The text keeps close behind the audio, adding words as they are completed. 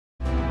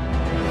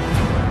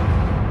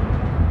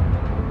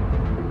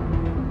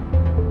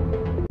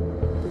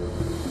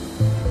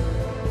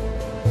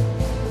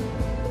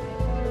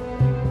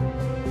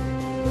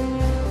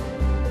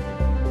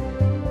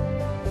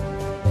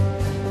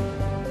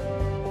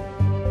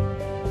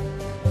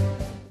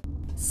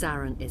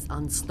Saren is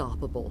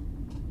unstoppable.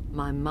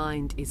 My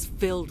mind is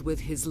filled with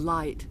his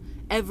light.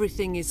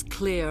 Everything is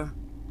clear.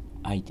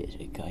 I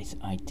did it, guys.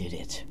 I did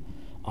it.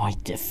 I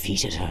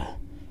defeated her.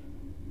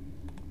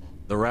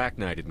 The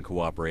Rachni didn't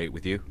cooperate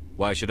with you.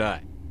 Why should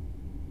I?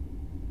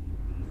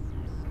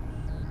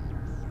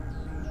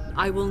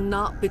 I will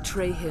not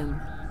betray him.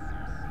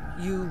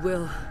 You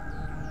will...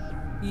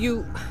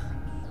 You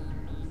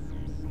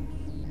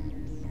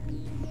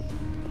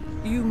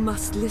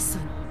must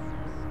listen.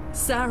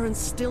 Saren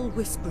still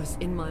whispers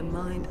in my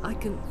mind. I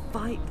can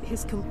fight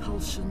his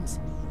compulsions,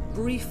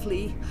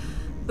 briefly,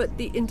 but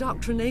the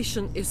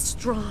indoctrination is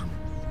strong.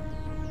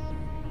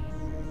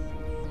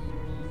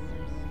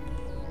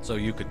 So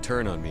you could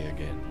turn on me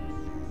again?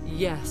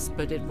 Yes,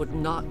 but it would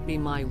not be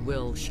my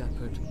will,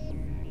 Shepard.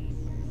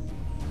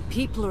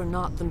 People are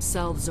not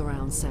themselves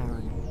around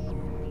Saren.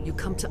 You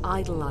come to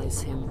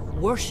idolize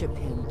him, worship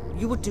him.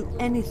 You would do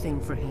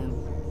anything for him.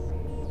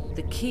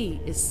 The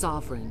key is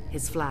Sovereign,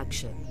 his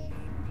flagship.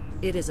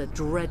 It is a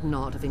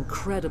dreadnought of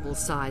incredible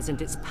size,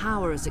 and its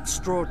power is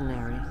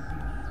extraordinary.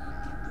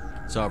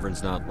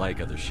 Sovereign's not like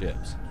other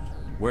ships.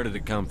 Where did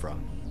it come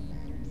from?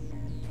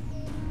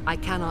 I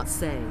cannot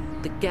say.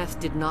 The Geth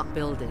did not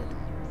build it.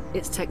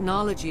 Its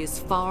technology is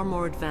far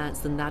more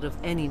advanced than that of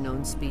any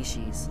known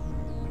species.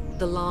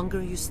 The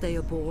longer you stay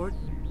aboard,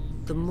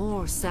 the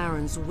more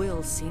Saren's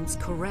will seems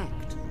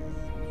correct.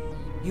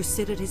 You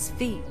sit at his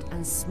feet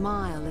and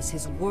smile as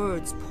his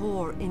words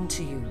pour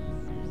into you.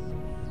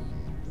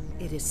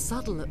 It is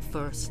subtle at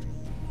first.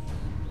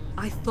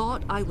 I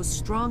thought I was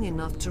strong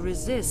enough to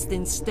resist.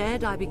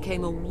 Instead, I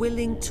became a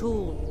willing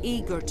tool,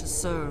 eager to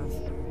serve.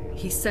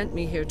 He sent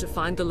me here to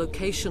find the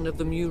location of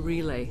the Mu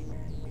relay.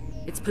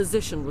 Its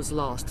position was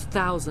lost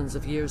thousands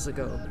of years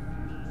ago.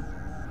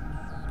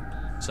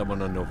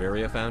 Someone on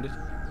Noveria found it?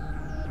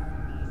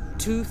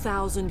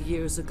 2,000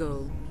 years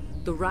ago,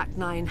 the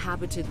Rachni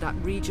inhabited that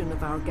region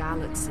of our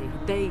galaxy.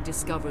 They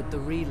discovered the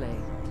relay.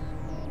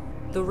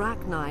 The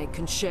Rachni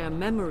can share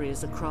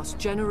memories across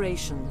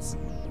generations.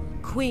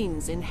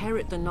 Queens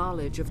inherit the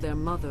knowledge of their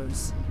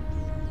mothers.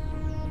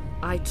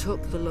 I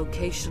took the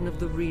location of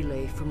the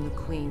relay from the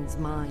Queen's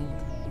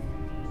mind.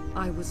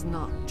 I was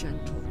not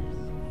gentle.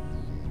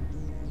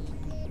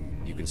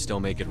 You can still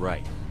make it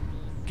right.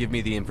 Give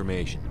me the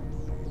information.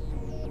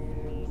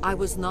 I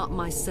was not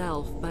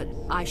myself, but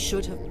I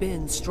should have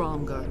been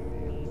stronger.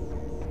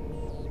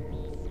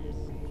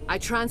 I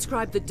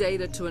transcribed the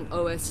data to an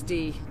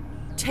OSD.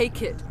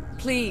 Take it,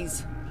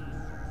 please.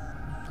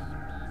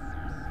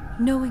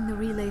 Knowing the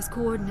relay's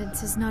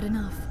coordinates is not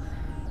enough.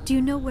 Do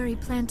you know where he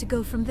planned to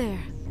go from there?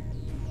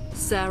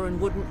 Saren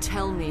wouldn't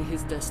tell me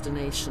his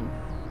destination.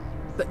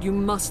 But you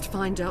must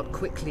find out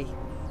quickly.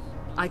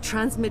 I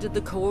transmitted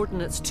the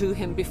coordinates to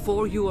him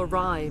before you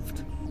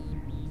arrived.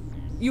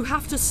 You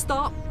have to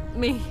stop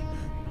me.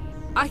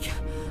 I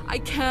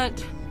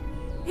can't.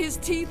 His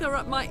teeth are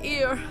at my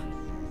ear.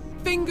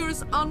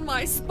 Fingers on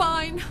my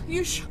spine.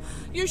 You should.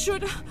 You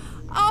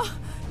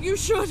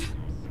should.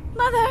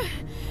 Mother!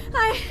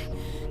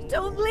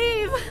 Don't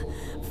leave!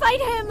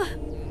 Fight him!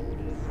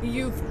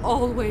 You've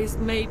always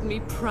made me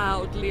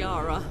proud,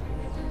 Liara.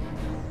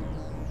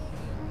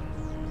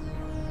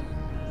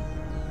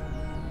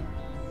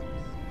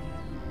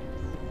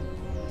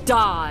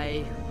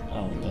 Die!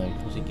 Oh no,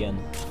 it was again.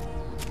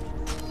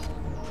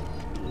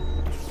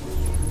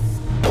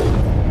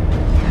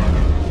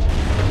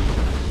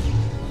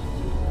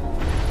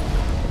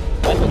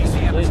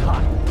 Benezia is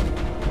hot.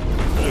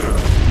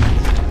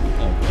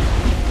 Okay.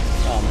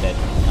 Oh, I'm dead.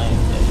 I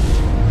am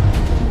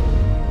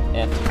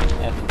dead.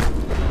 F.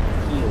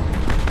 Heal.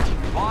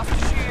 Lost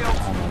shield.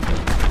 Oh my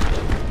god.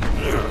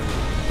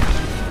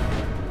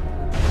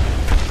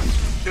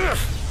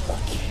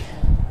 Okay.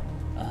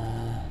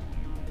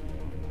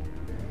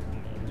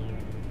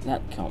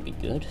 That can't be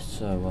good,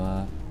 so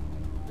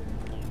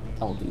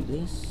I'll do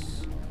this.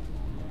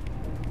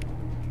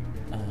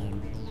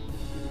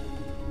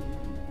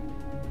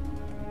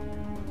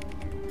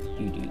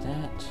 You do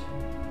that,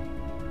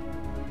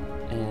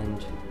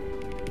 and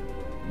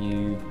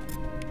you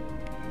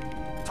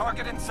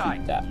Target in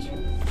sight. do that.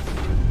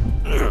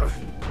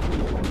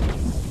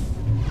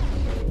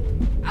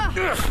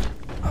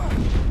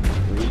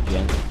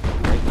 Regen.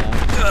 Right now.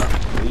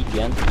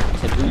 Regen. I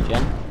said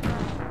regen.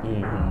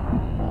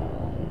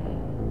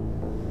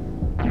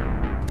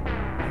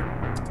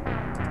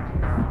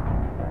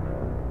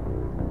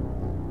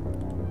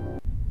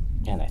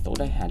 And I thought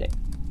I had it.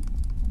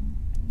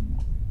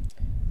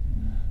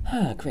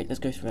 Ah, great, let's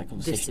go through that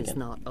conversation This is again.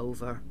 not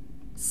over.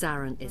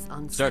 Saren is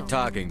unstoppable. Start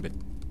talking, but...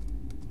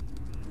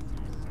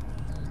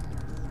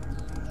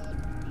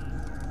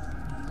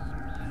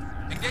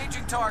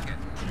 Engaging target.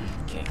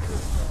 Okay, cool.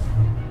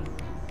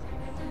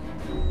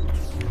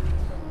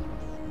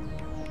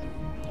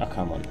 Oh,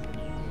 come on.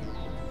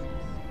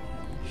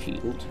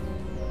 Shield.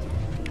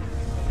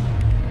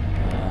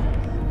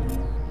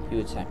 You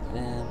attack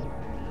them.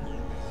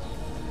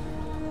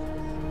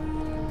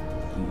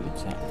 You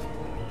attack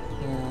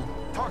them.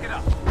 Target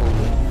up.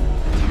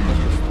 Let's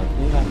just like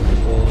move out of the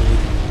way.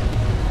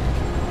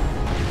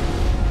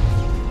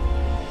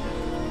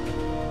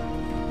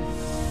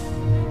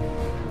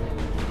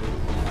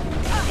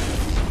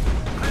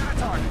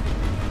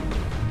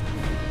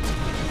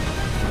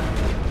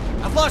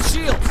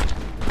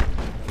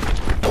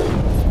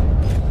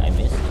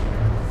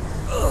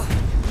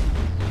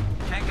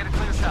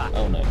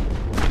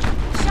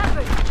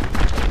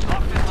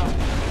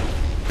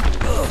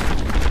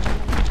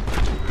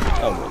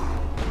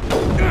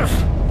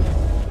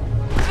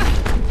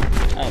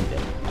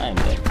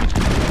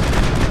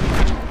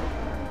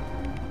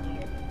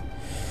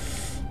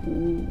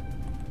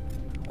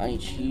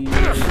 Right shield.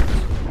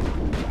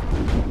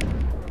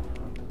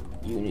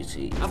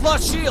 Unity. I've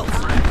lost shields!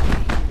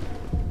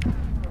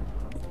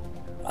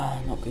 Ah,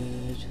 not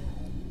good.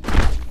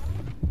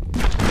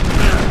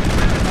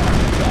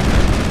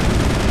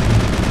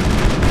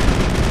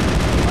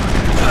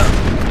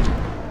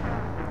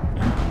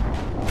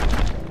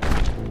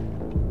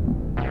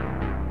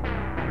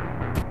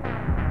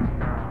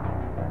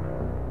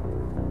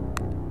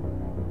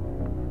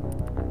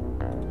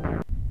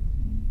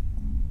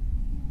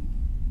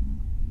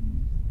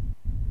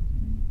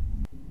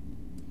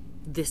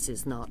 This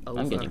is not over.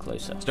 I'm getting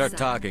closer. Start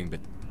talking, but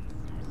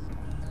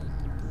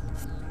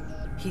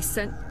He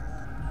sent...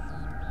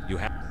 you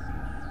have...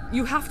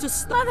 You have to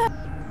stop it!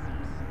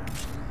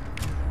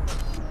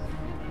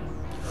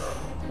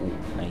 Ooh,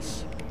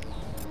 nice.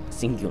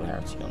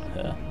 Singularity on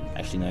her.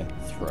 Actually, no,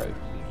 throw.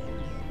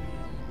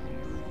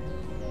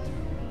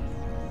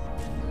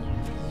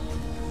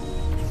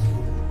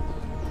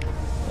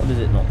 Or does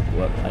it not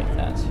work like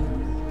that?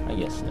 I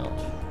guess not.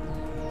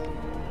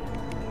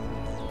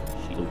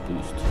 Shield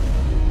boost.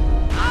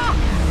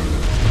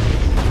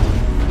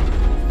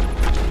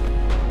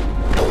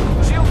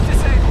 Shield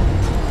disabled.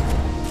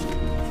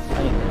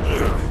 I am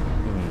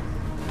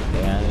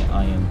okay, I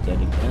am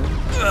dead again.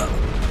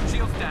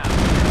 Shield's down.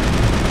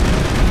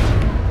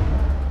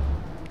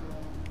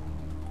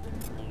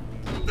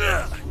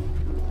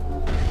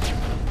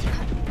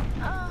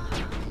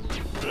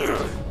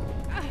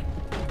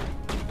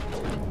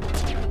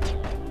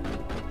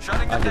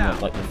 Shutting I them did down.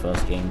 not like the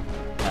first game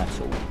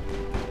at all.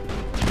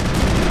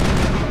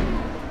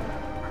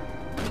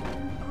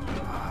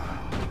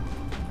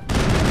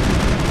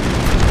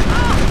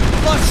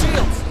 Lost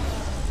shields!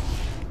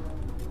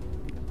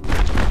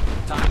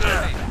 Time to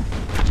payback.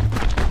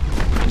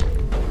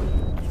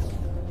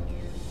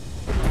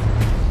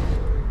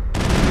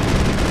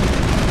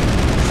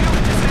 Shield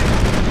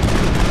disabled.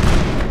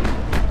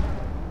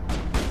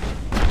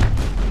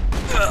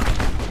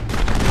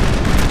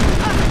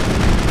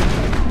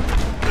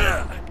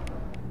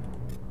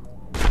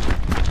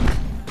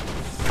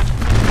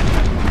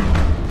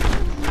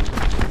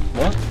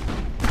 What?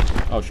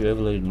 Oh, she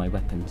overloaded my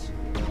weapons.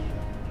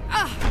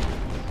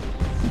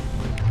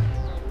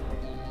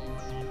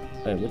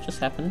 Wait, what just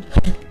happened?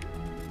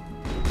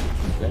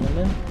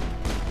 Adrenaline?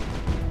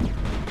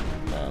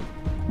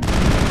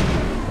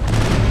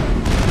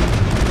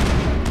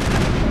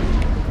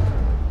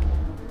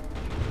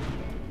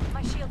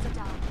 My shields are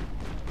down.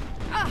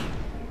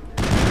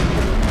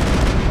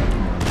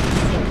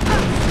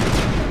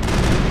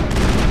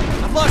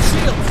 I've lost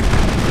shields!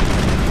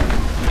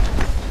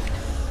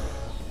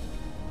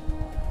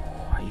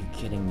 Are you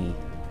kidding me?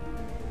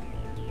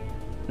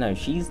 No,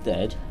 she's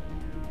dead.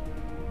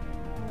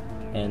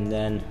 And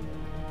then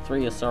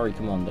 3 Asari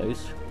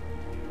commandos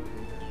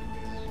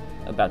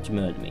about to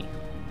murder me.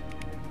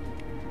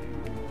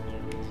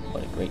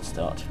 What a great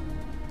start.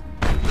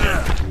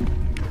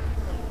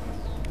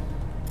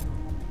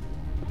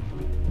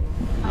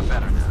 I'm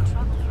better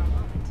now.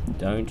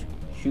 Don't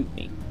shoot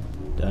me.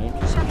 Don't.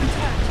 Shut the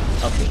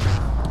turret. Okay.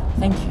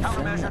 Thank you so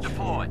Countermeasure much.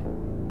 deployed.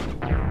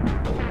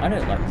 I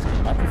don't like this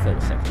game. I prefer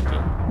the second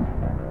game.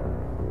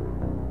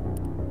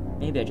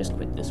 Maybe I just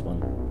quit this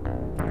one.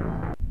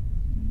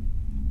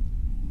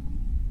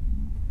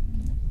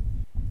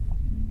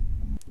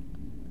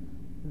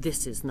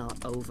 This is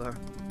not over.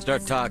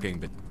 Start talking,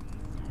 but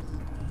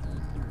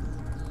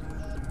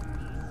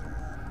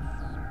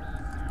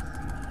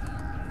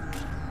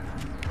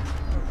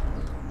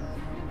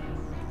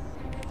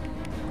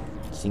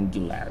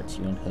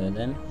Singularity on her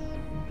then.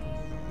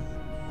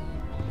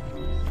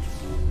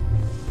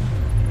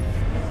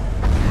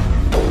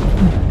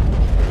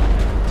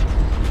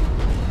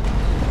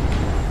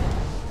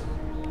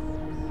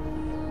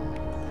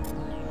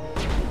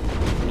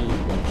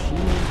 Need one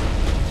shield.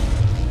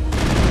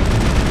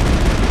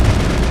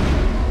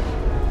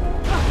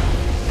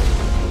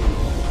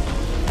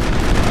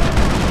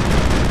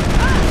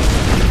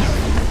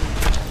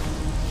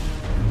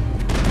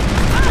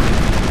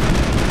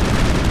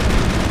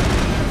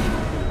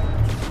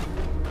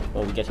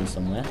 Well, we're getting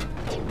somewhere.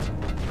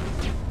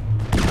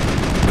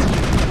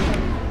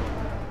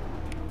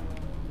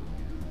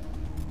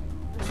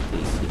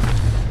 Stasis.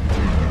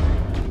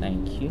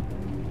 Thank you.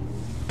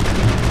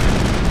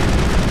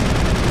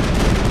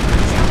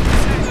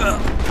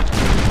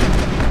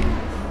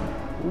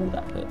 Ooh,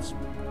 that hurts.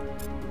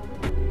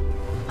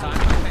 Time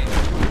to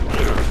payback.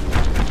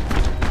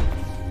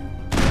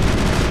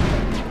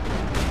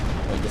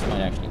 Wait, this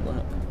might actually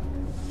work.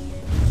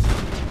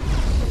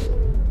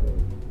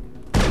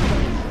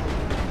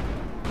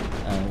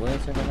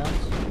 Where's everyone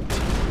else?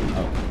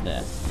 Oh,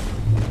 there.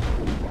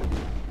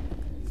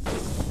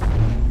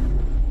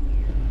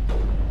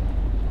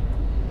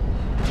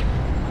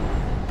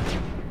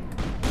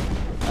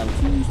 I'm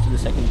too used to the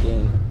second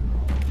game.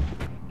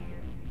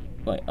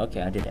 Wait,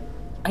 okay, I did it.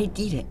 I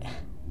did it!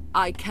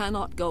 I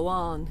cannot go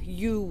on.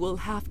 You will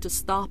have to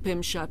stop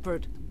him,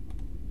 Shepard.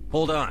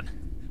 hold on.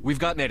 We've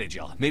got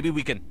Benezia. Maybe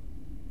we can...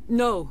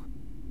 No.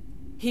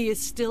 He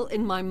is still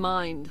in my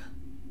mind.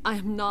 I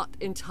am not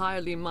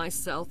entirely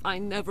myself. I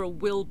never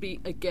will be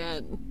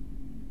again.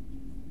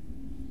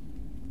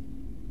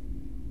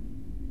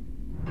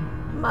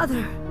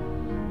 Mother!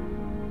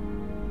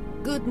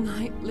 Good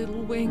night,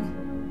 little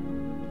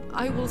wing.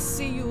 I will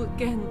see you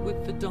again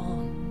with the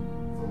dawn.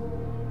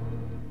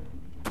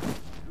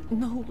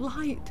 No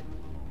light.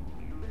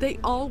 They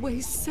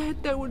always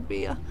said there would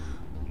be a...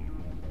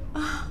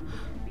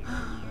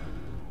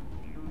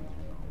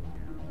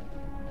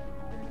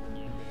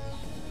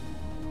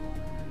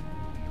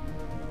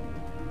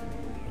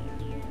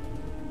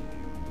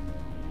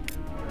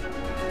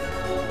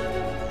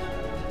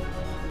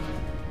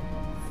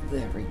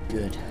 Very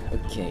good.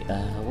 Okay,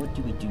 what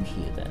do we do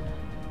here then?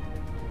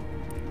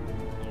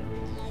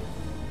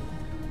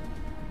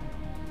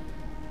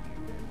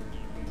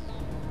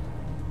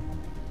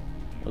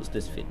 What's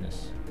this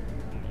fitness?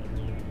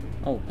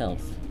 Oh,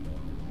 health.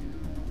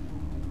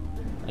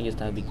 I guess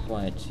that would be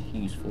quite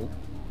useful.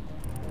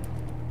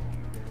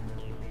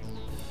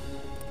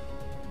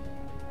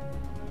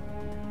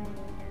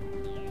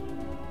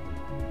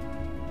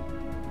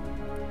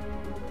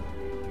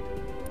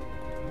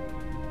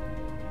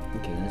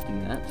 Okay, let's do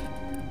that.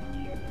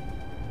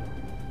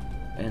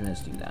 And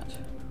let's do that.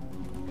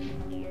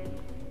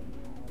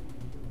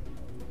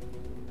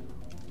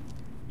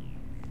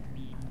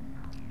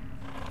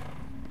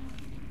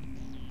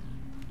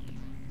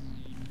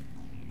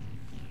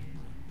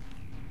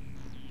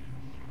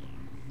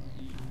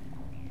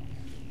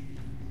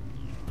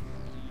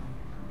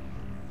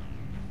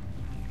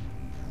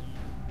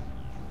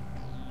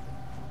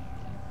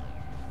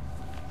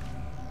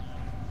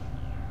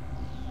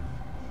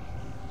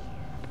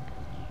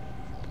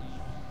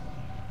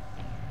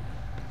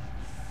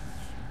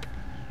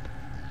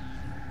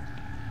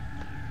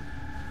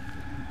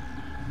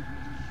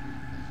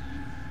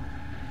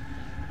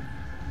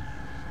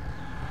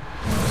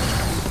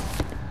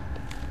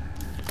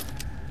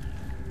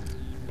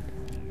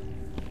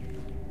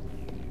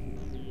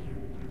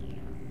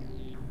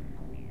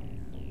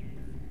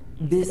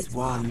 This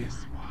one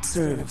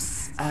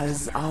serves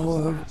as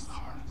our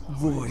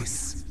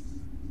voice.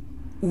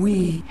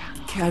 We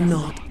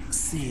cannot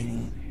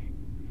sing.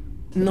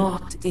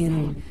 Not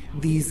in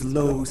these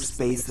low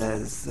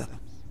spaces.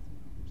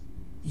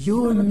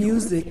 Your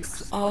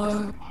musics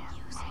are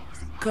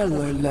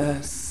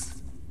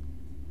colorless.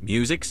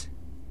 Musics?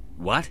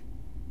 What?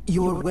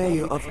 Your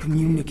way of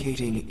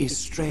communicating is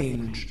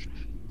strange,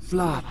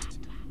 flat.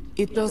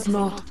 It does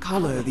not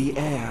color the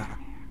air.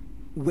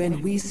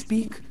 When we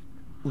speak,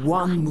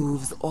 one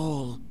moves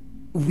all.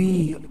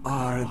 We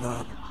are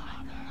the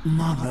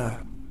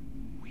mother.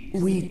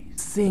 We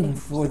sing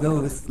for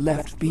those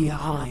left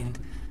behind,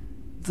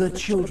 the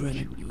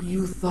children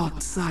you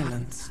thought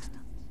silenced.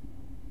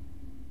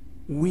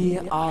 We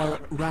are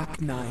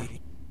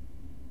Rachni.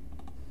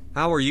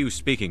 How are you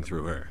speaking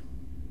through her?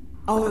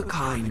 Our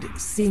kind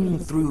sing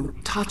through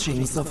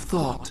touchings of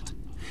thought.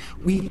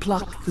 We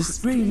pluck the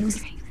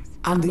strings,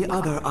 and the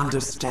other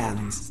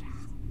understands.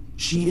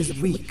 She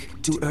is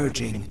weak to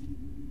urging.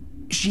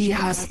 She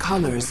has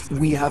colors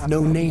we have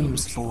no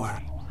names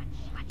for,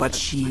 but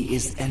she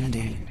is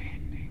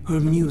ending.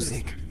 Her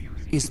music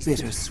is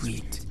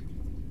bittersweet.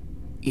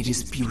 It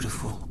is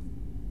beautiful.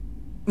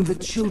 The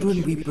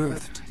children we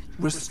birthed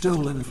were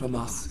stolen from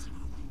us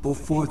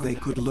before they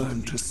could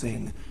learn to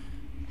sing.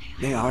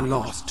 They are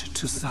lost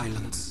to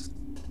silence.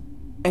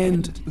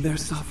 End their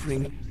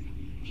suffering.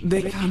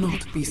 They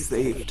cannot be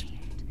saved.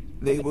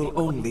 They will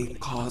only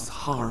cause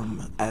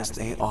harm as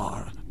they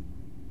are.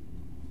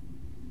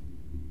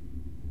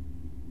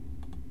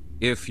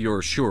 If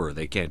you're sure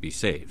they can't be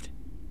saved.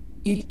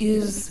 It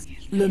is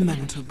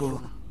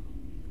lamentable,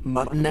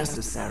 but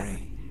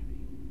necessary.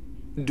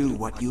 Do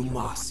what you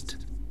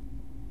must.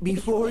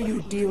 Before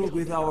you deal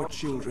with our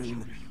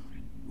children,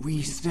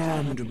 we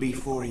stand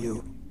before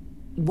you.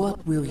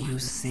 What will you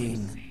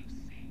sing?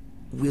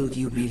 Will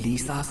you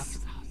release us?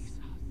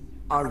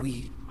 Are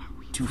we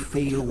to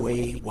fade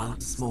away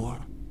once more?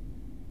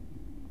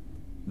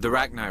 The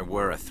Rachni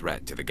were a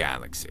threat to the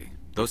galaxy.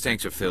 Those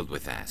tanks are filled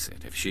with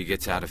acid. If she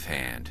gets out of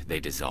hand, they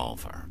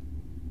dissolve her.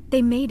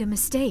 They made a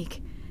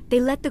mistake.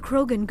 They let the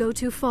Krogan go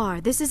too far.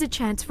 This is a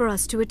chance for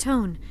us to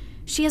atone.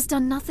 She has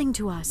done nothing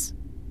to us.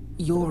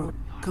 Your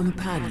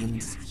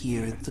companions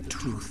hear the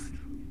truth.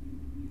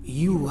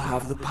 You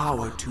have the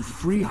power to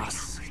free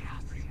us,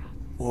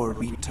 or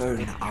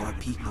return our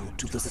people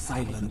to the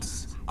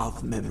silence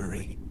of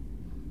memory.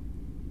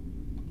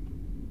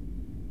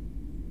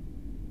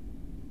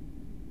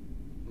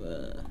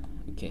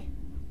 Okay.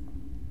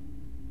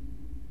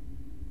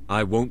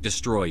 I won't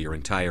destroy your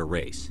entire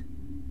race.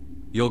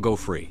 You'll go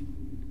free.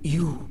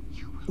 You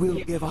will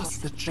give us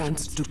the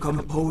chance to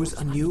compose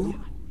anew?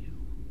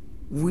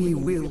 We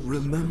will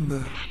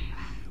remember.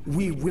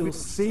 We will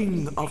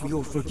sing of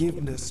your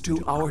forgiveness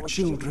to our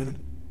children.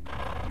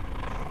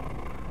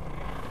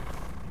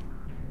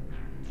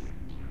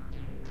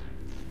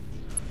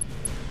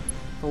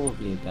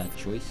 Probably a bad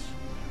choice.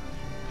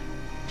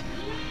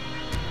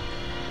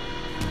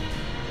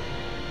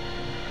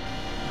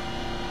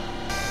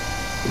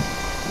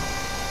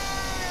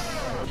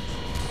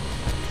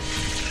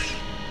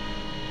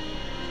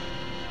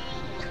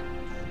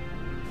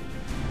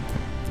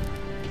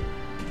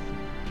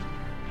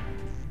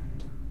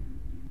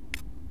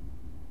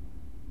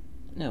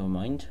 Never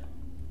mind.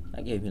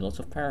 That gave me lots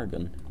of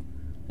paragon.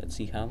 Let's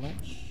see how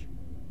much.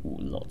 Ooh,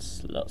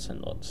 lots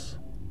and lots.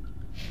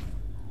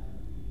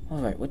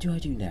 Alright, what do I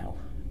do now?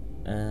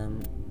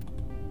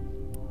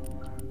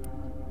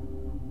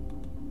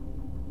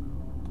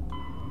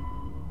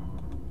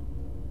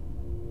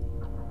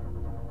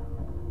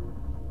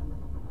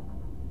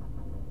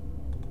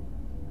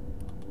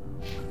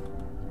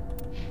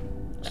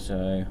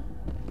 So,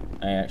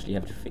 I actually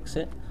have to fix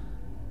it.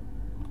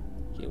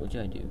 Okay, what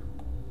do I do?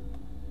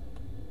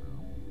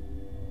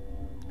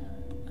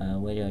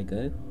 Where do I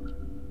go?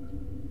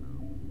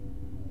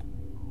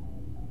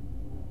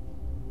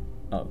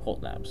 Oh,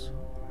 hot labs.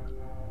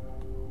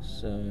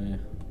 So,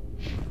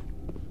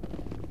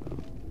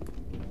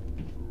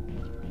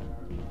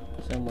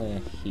 somewhere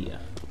here,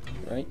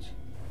 right?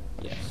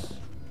 Yes.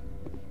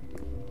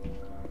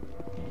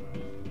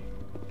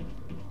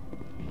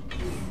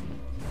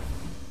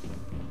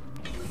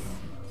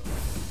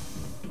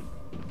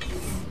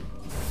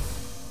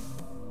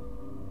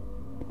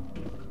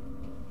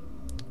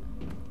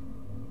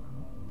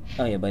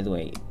 Oh yeah, by the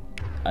way,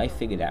 I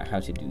figured out how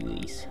to do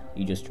these.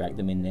 You just drag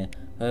them in there.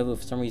 However,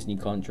 for some reason you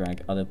can't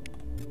drag everyone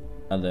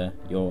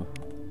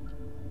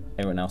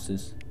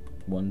else's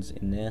ones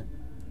in there,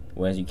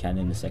 whereas you can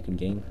in the second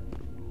game.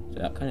 So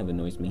that kind of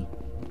annoys me.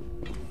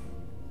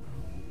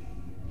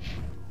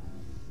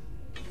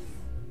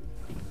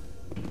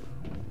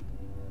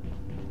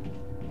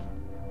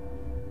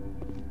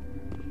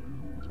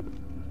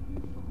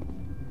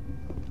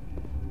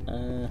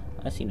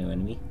 I see no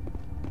enemy.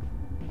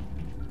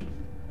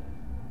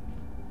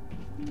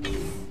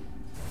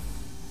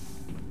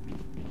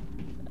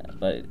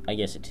 But I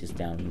guess it is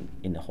down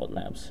in the hot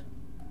labs.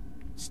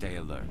 Stay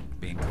alert.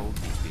 Being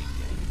cold means being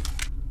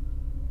dead.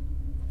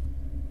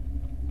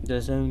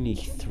 There's only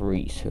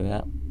 3,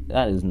 so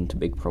that isn't a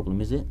big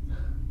problem, is it?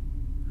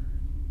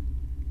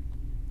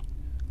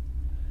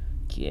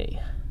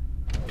 Okay.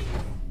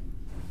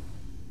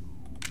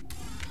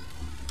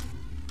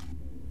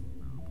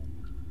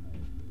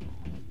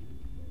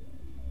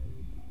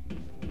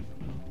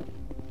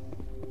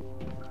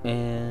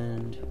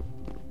 And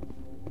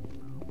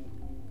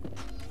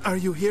are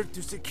you here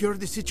to secure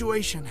the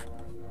situation?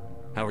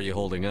 How are you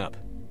holding up?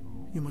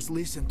 You must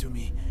listen to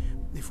me.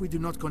 If we do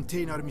not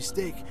contain our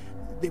mistake,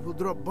 they will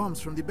drop bombs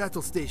from the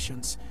battle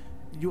stations.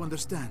 You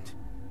understand?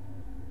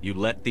 You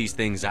let these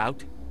things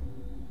out?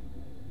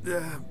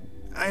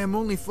 I am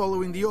only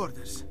following the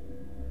orders.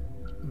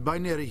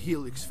 Binary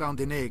Helix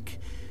found an egg.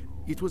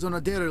 It was on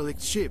a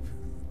derelict ship,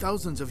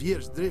 thousands of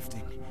years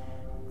drifting.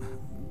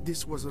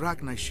 This was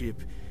Rachni's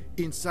ship.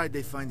 Inside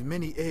they find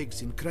many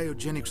eggs in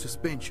cryogenic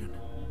suspension.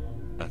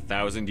 A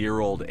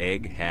 1,000-year-old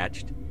egg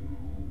hatched?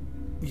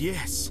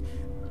 Yes.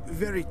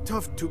 Very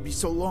tough to be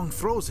so long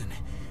frozen.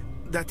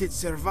 That it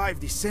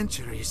survived the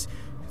centuries.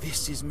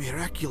 This is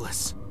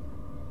miraculous.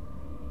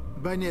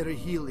 Binary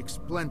Helix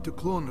planned to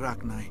clone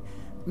Rachni,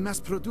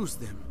 mass-produce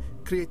them,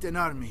 create an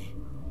army.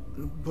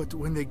 But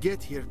when they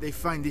get here, they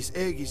find this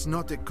egg is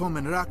not a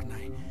common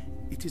Rachni.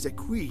 It is a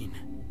queen.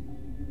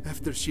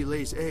 After she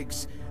lays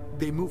eggs,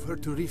 they move her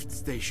to Rift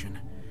Station.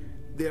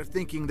 They are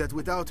thinking that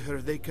without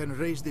her, they can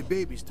raise the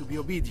babies to be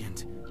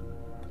obedient.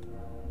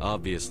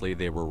 Obviously,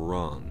 they were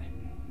wrong.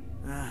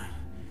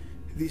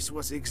 This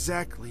was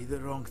exactly the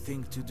wrong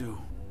thing to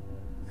do.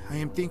 I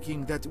am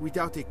thinking that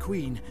without a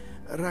queen,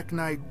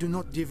 Rachni do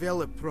not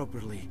develop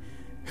properly.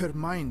 Her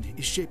mind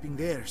is shaping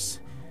theirs.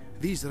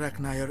 These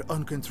Rachni are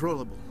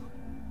uncontrollable.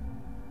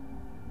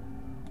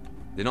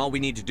 Then all we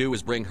need to do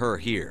is bring her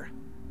here.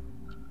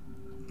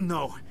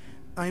 No,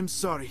 I am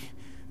sorry,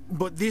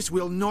 but this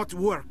will not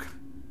work.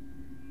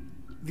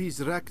 These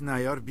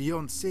Rachni are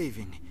beyond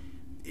saving.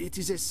 It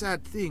is a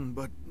sad thing,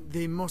 but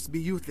they must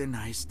be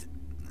euthanized.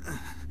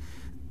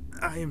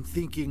 I am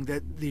thinking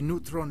that the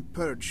neutron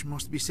purge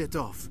must be set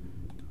off.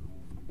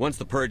 Once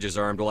the purge is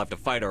armed, we'll have to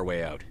fight our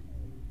way out.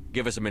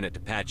 Give us a minute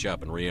to patch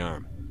up and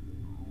rearm.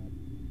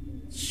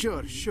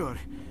 Sure.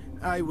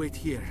 I wait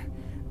here.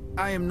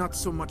 I am not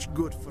so much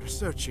good for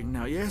searching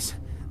now, yes?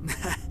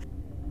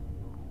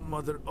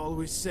 Mother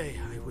always say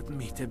I would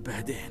meet a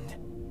bad end.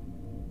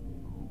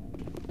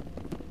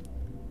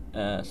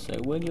 So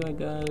where do I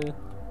go?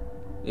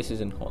 This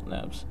is in hot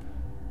labs.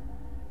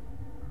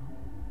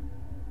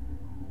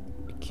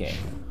 Okay.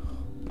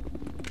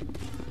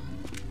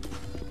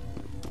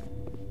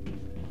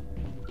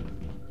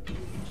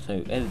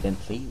 So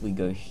evidently we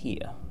go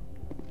here.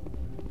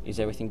 Is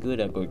everything good?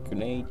 I've got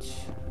grenades.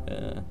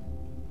 Yeah,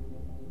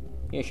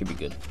 it should be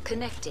good.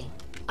 Connecting.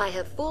 I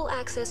have full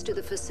access to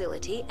the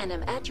facility and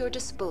am at your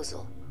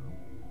disposal.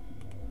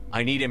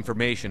 I need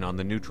information on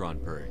the neutron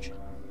purge.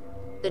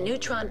 The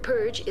neutron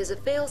purge is a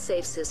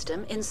fail-safe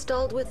system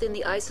installed within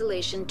the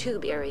isolation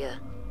tube area.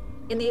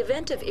 In the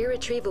event of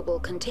irretrievable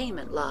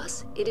containment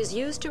loss, it is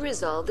used to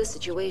resolve the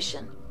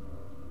situation.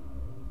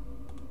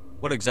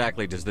 What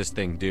exactly does this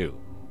thing do?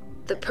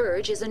 The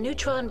purge is a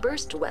neutron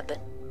burst weapon.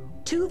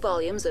 2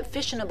 volumes of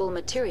fissionable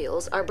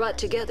materials are brought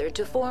together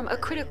to form a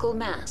critical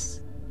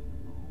mass.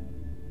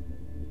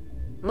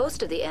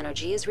 Most of the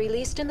energy is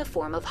released in the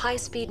form of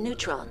high-speed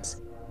neutrons.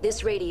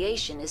 This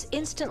radiation is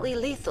instantly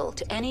lethal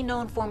to any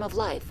known form of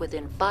life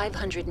within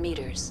 500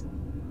 meters.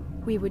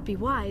 We would be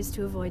wise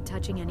to avoid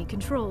touching any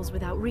controls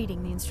without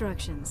reading the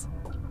instructions.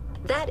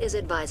 That is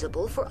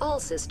advisable for all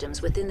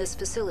systems within this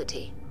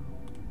facility.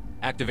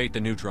 Activate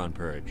the neutron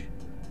purge.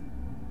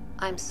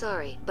 I'm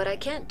sorry, but I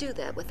can't do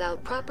that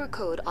without proper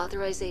code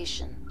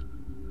authorization.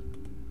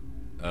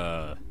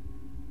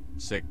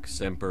 Sic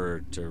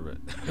semper ter...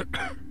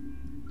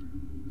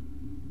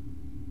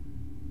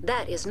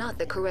 That is not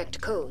the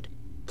correct code.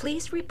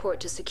 Please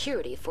report to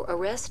security for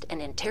arrest and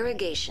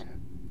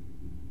interrogation.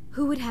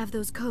 Who would have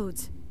those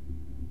codes?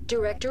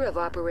 Director of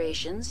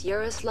Operations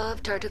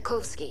Yaroslav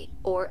Tartakovsky,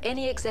 or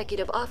any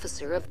executive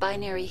officer of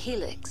Binary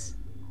Helix.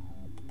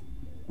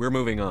 We're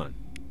moving on.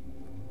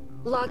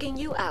 Logging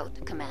you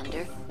out,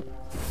 Commander.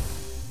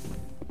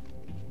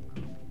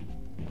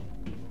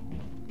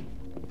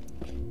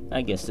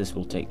 I guess this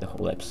will take the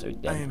whole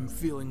episode then. I am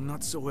feeling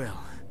not so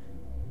well.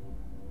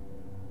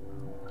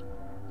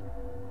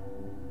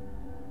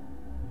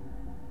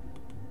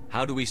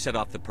 How do we set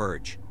off the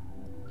purge?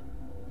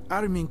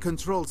 Arming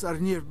controls are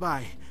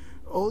nearby.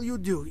 All you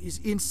do is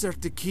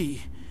insert the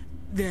key.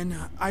 Then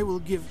I will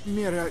give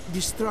Mira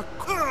destruct...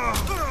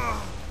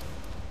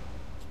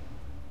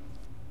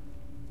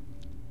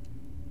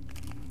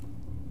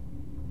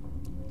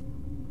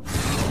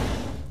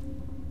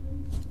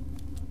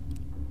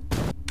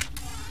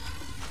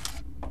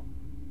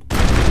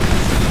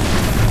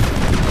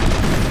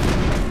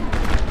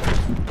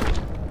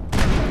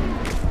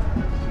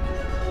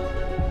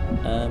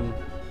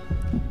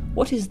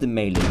 What is the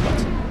melee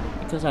button?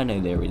 Because I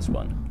know there is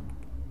one.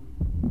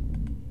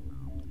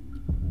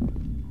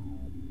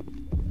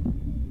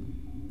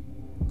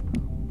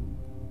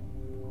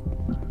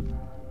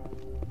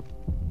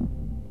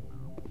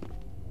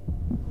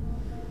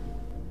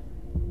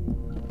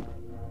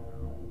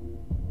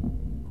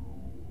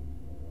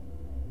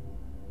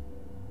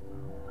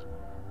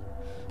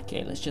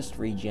 Okay, let's just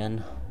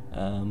regen.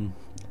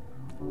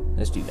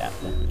 Let's do that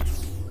then.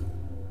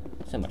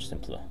 So much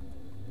simpler.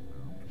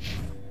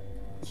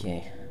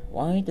 Okay,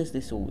 why does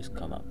this always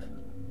come up?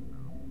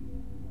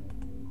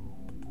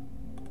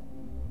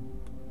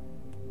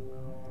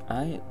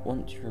 I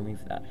want to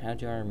remove that. How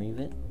do I remove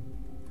it?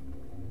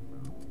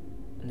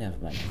 Never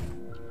mind.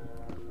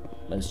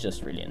 But it's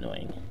just really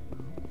annoying.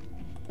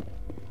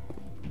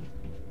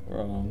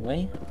 Wrong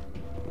way.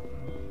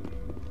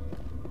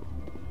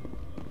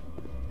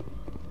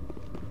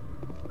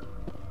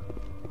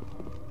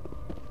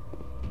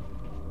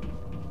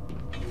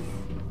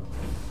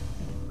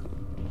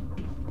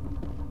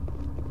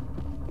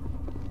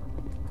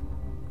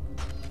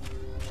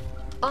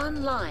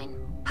 Online.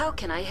 How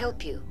can I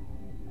help you?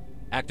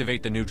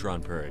 Activate the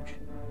neutron purge.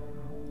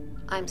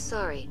 I'm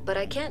sorry, but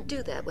I can't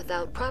do that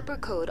without proper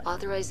code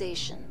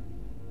authorization.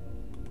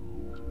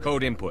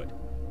 Code input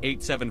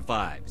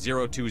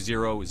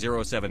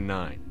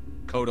 875-020-079.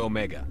 Code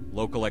Omega.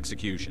 Local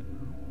execution.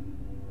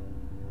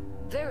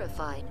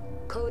 Verified.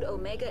 Code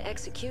Omega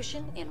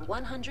execution in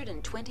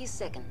 120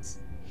 seconds.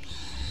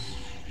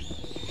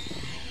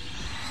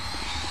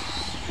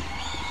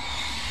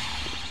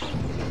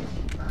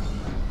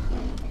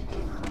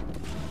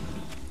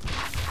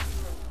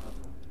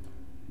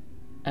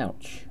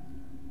 Ouch.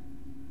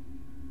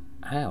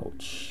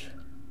 Ouch.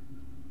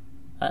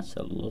 That's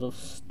a lot of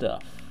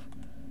stuff.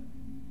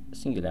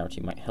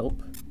 Singularity might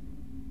help.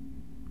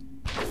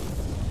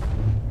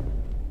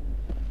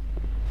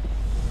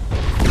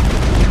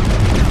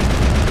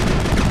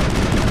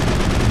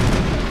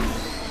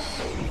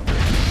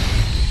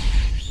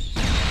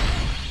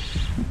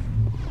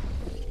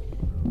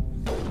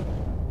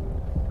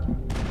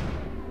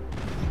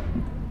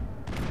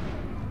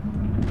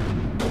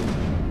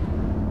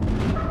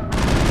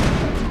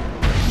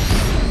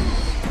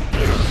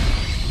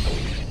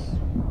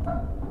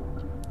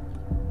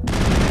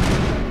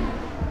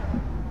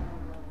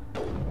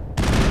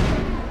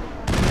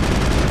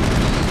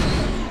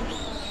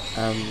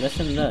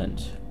 Lesson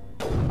learned.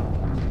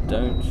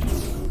 Don't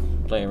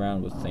play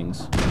around with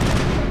things.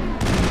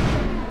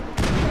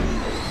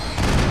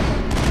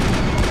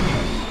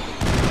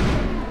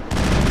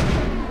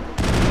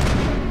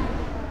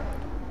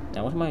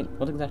 Now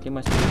what exactly am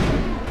I supposed to do?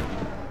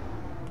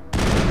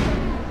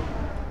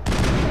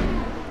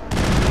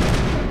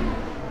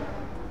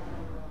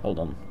 Hold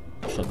on.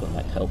 Shotgun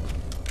might help.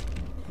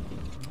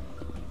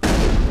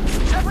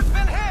 Shepard's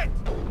been hit!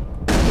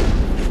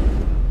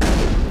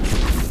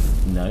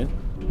 No.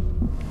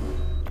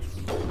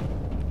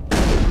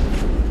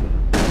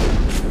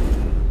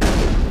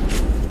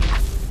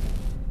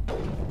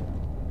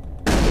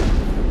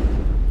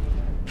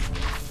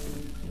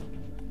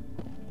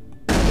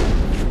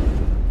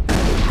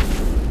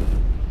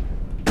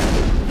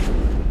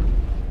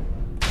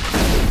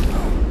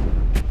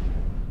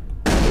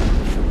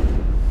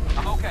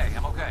 I'm okay.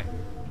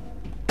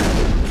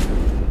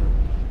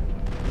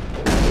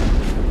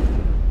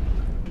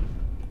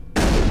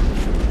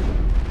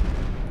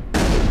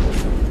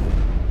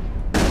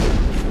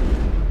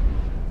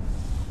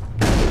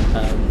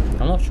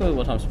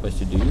 I'm supposed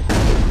to do.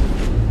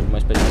 Am I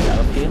supposed to get out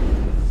of here?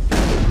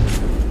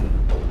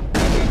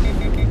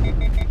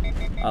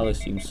 I'll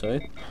assume so.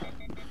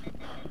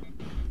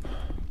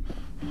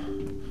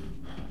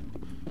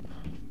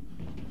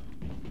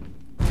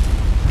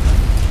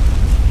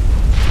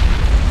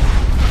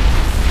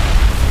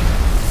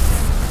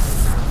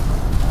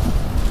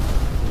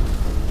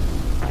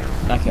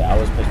 Okay, I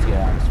was supposed to get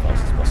out as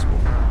fast as possible.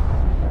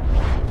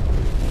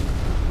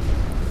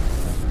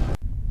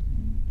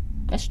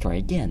 Let's try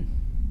again.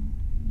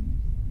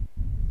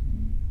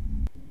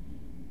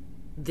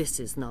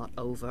 This is not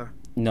over.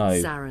 No.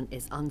 Saren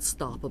is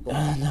unstoppable.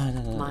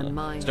 No. My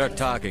mind. Start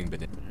talking, but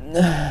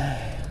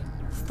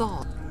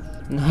Thought.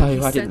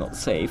 No, I did not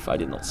save. I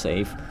did not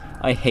save.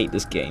 I hate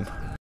this game.